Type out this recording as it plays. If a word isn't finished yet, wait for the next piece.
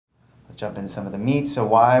jump into some of the meat. So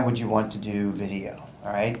why would you want to do video?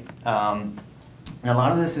 All right. And a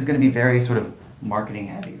lot of this is going to be very sort of marketing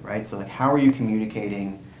heavy, right? So like, how are you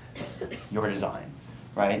communicating your design,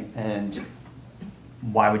 right? And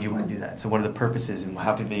why would you want to do that? So what are the purposes and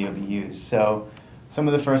how could video be used? So some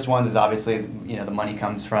of the first ones is obviously, the money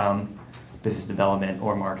comes from business development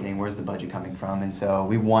or marketing. Where's the budget coming from? And so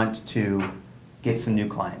we want to get some new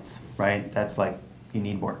clients, right? That's like, you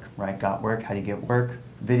need work, right? Got work, how do you get work?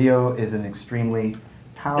 Video is an extremely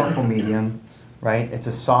powerful medium, right? It's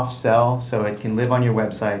a soft sell, so it can live on your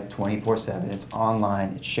website 24/7. It's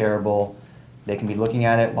online, it's shareable. They can be looking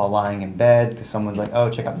at it while lying in bed because someone's like, oh,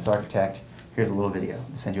 check out this architect. Here's a little video.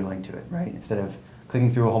 I'll send you a link to it, right? Instead of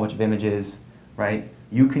clicking through a whole bunch of images, right?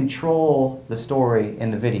 You control the story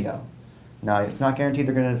in the video. Now, it's not guaranteed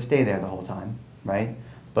they're going to stay there the whole time, right?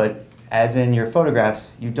 But as in your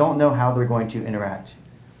photographs, you don't know how they're going to interact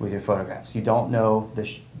with your photographs. You don't know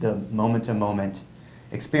the moment-to-moment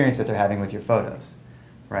experience that they're having with your photos,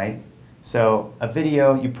 right? So a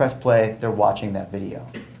video, you press play, they're watching that video.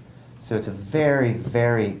 So it's a very,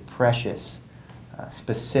 very precious,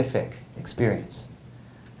 specific experience.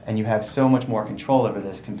 And you have so much more control over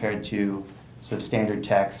this compared to sort of standard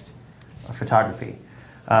text or photography.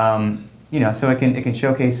 So it can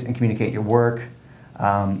showcase and communicate your work.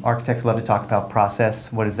 Architects love to talk about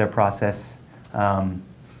process. What is their process?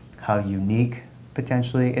 How unique,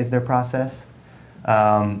 potentially, is their process?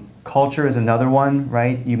 Culture is another one,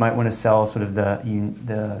 right? You might want to sell sort of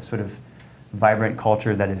the sort of vibrant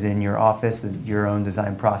culture that is in your office, your own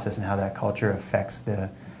design process, and how that culture affects the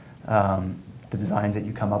designs that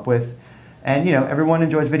you come up with. And everyone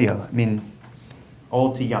enjoys video. I mean,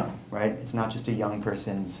 old to young, right? It's not just a young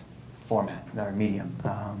person's format or medium.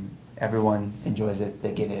 Everyone enjoys it,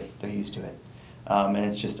 they get it, they're used to it. And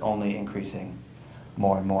it's just only increasing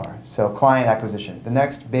more and more. So client acquisition. The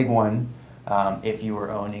next big one, if you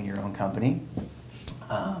were owning your own company,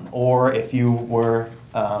 or if you were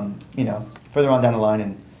further on down the line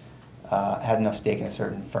and had enough stake in a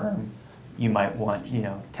certain firm, you might want,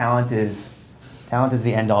 talent is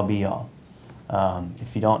the end-all be-all.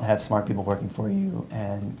 If you don't have smart people working for you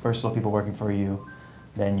and versatile people working for you,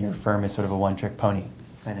 then your firm is sort of a one-trick pony.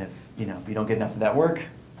 And if you don't get enough of that work,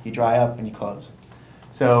 you dry up and you close.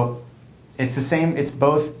 So it's the same. It's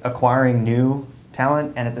both acquiring new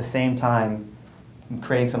talent and at the same time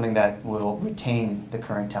creating something that will retain the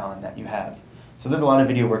current talent that you have. So there's a lot of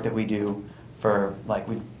video work that we do for, like,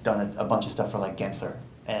 we've done a bunch of stuff for like Gensler,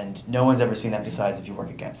 and no one's ever seen that besides if you work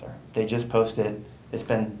at Gensler. They just post it. They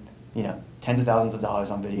spend tens of thousands of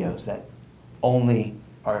dollars on videos that only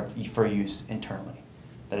are for use internally.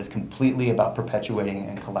 That is completely about perpetuating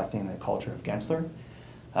and collecting the culture of Gensler.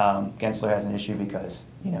 Gensler has an issue because,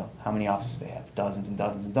 how many offices they have? Dozens and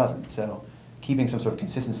dozens and dozens. So keeping some sort of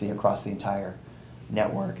consistency across the entire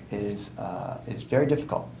network is very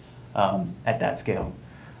difficult at that scale.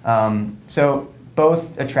 So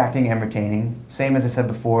both attracting and retaining, same as I said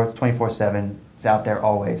before, it's 24/7, it's out there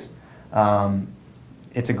always.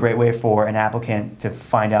 It's a great way for an applicant to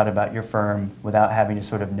find out about your firm without having to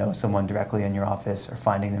sort of know someone directly in your office or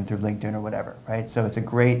finding them through LinkedIn or whatever, right? So it's a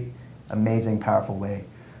great, amazing, powerful way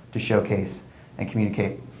to showcase and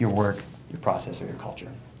communicate your work, your process, or your culture.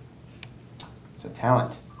 So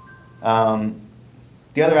talent.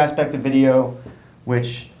 The other aspect of video,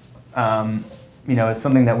 which is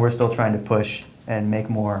something that we're still trying to push and make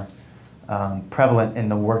more prevalent in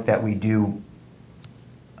the work that we do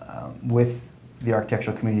with the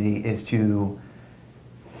architectural community, is to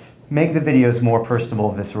make the videos more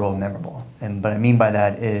personable, visceral, and memorable. And what I mean by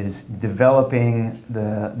that is developing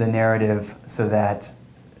the narrative so that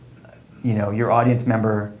your audience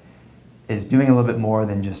member is doing a little bit more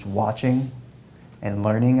than just watching and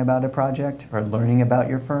learning about a project or learning about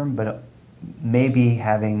your firm, but maybe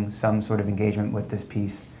having some sort of engagement with this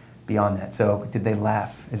piece beyond that. So did they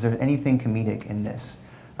laugh? Is there anything comedic in this?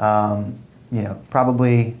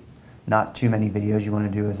 Probably not too many videos you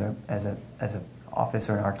want to do as an office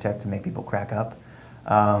or an architect to make people crack up.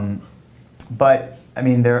 But I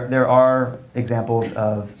mean, there are examples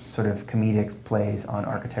of sort of comedic plays on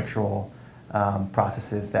architectural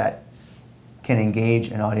processes that can engage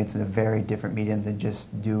an audience in a very different medium than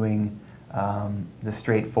just doing the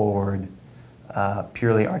straightforward,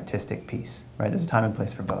 purely artistic piece, right? There's a time and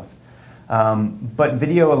place for both. But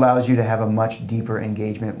video allows you to have a much deeper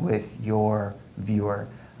engagement with your viewer.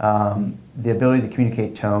 The ability to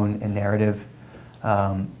communicate tone and narrative,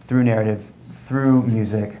 through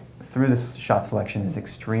music, through this shot selection is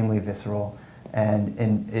extremely visceral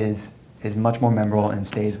and is much more memorable and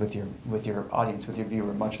stays with your audience, with your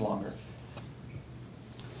viewer, much longer.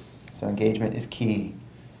 So engagement is key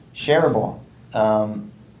Shareable.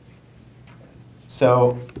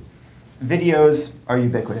 So videos are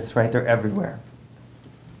ubiquitous, right? They're everywhere.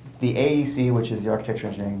 The AEC, which is the architecture,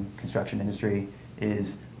 engineering, construction industry,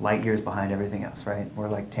 is light years behind everything else, right? We're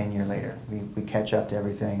like 10 years later. We catch up to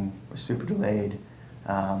everything. We're super delayed.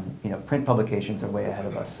 Print publications are way ahead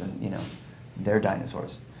of us, and they're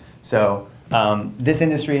dinosaurs. So this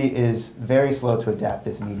industry is very slow to adapt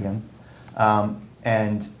this medium,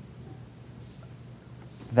 and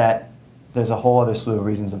that there's a whole other slew of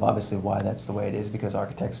reasons of obviously why that's the way it is, because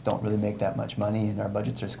architects don't really make that much money and our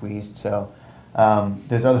budgets are squeezed. So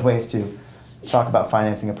there's other ways to talk about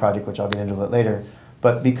financing a project, which I'll get into a bit later.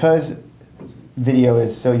 But because video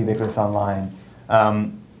is so ubiquitous online,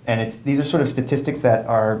 and these are sort of statistics that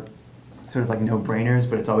are sort of like no-brainers,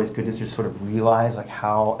 but it's always good to just sort of realize like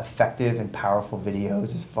how effective and powerful video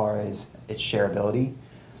is as far as its shareability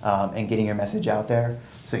and getting your message out there.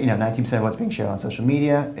 So 19% of what's being shared on social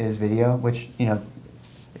media is video, which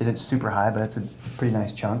isn't super high, but it's a pretty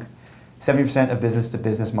nice chunk. 70% of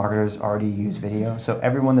business-to-business marketers already use video. So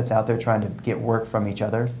everyone that's out there trying to get work from each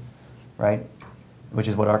other, right, which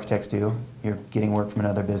is what architects do. You're getting work from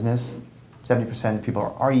another business. 70% of people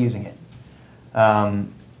are already using it.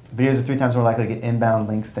 Videos are 3 times more likely to get inbound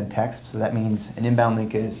links than text. So that means an inbound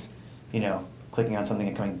link is, clicking on something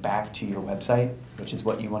and coming back to your website, which is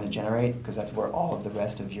what you want to generate, because that's where all of the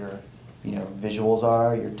rest of your, visuals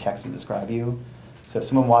are, your text to describe you. So if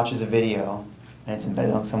someone watches a video and it's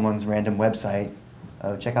embedded on someone's random website,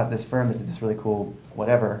 oh, check out this firm that did this really cool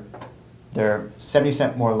whatever, they're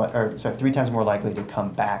 70% more, 3 times more likely to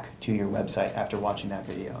come back to your website after watching that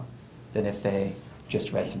video than if they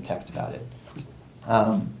just read some text about it.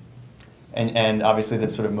 And obviously the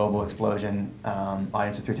sort of mobile explosion,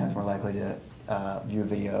 audience is 3 times more likely to view a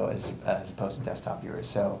video as opposed to desktop viewers.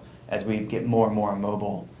 So as we get more and more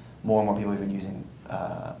mobile, more and more people have been using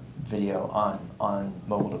video on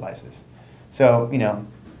mobile devices. So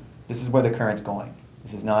this is where the current's going.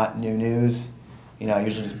 This is not new news. I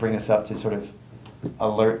usually just bring this up to sort of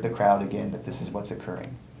alert the crowd again that this is what's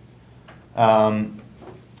occurring. I'm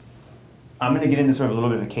going to get into sort of a little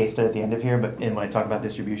bit of a case study at the end of here, when I talk about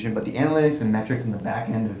distribution, but the analytics and metrics in the back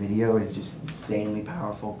end of video is just insanely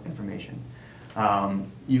powerful information.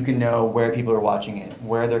 You can know where people are watching it,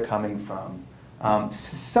 where they're coming from,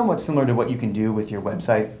 somewhat similar to what you can do with your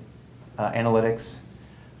website analytics,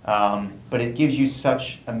 but it gives you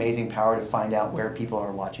such amazing power to find out where people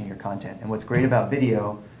are watching your content. And what's great about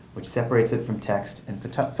video, which separates it from text and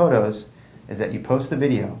photos, is that you post the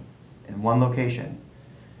video in one location,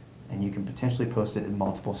 and you can potentially post it in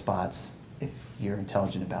multiple spots if you're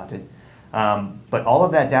intelligent about it. But all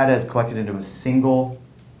of that data is collected into a single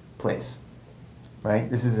place, right?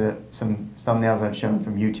 This is some thumbnails I've shown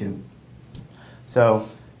from YouTube. So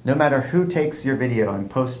no matter who takes your video and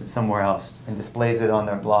posts it somewhere else and displays it on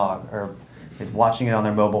their blog or is watching it on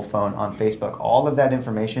their mobile phone on Facebook, all of that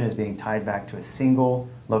information is being tied back to a single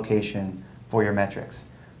location for your metrics.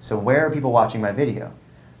 So where are people watching my video?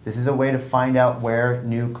 This is a way to find out where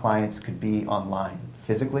new clients could be online,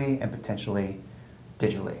 physically and potentially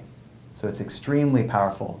digitally. So it's extremely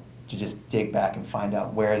powerful to just dig back and find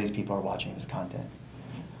out where these people are watching this content.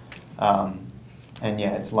 And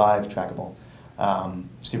yeah, it's live, trackable,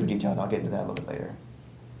 super detailed. I'll get into that a little bit later.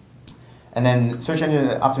 And then search engine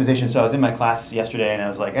optimization. So I was in my class yesterday and I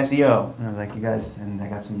was like, SEO. And I was like, you guys, and I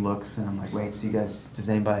got some looks and I'm like, wait, so you guys, does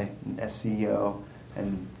anybody SEO?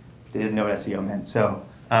 And they didn't know what SEO meant. So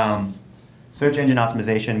search engine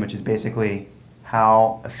optimization, which is basically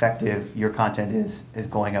how effective your content is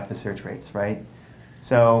going up the search rates, right?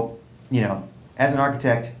 So, as an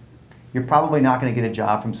architect, you're probably not going to get a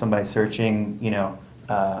job from somebody searching,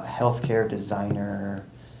 healthcare designer,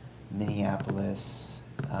 Minneapolis,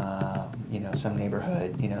 some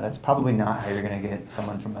neighborhood. That's probably not how you're going to get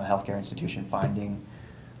someone from a healthcare institution finding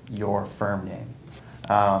your firm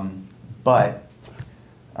name. But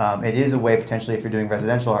it is a way potentially if you're doing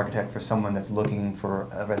residential architect for someone that's looking for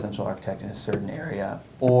a residential architect in a certain area,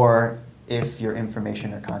 or if your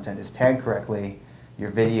information or content is tagged correctly, your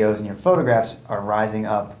videos and your photographs are rising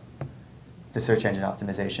up to search engine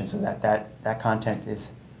optimization so that content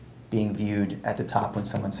is being viewed at the top when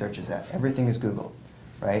someone searches that. Everything is Google,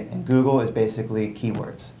 right? And Google is basically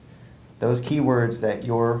keywords. Those keywords that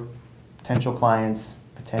your potential clients,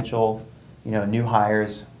 potential new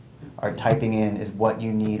hires are typing in is what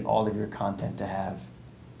you need all of your content to have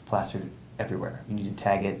plastered everywhere. You need to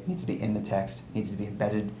tag it, it needs to be in the text, it needs to be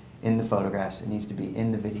embedded in the photographs, it needs to be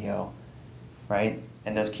in the video, right?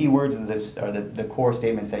 And those keywords are the core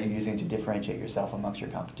statements that you're using to differentiate yourself amongst your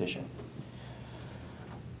competition.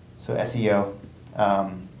 So SEO.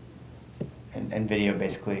 and video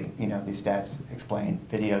basically, you know, these stats explain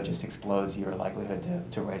video just explodes your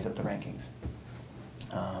likelihood to raise up the rankings.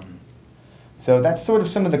 So that's sort of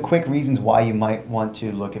some of the quick reasons why you might want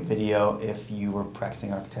to look at video if you were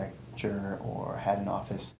practicing architecture or had an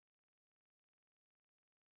office.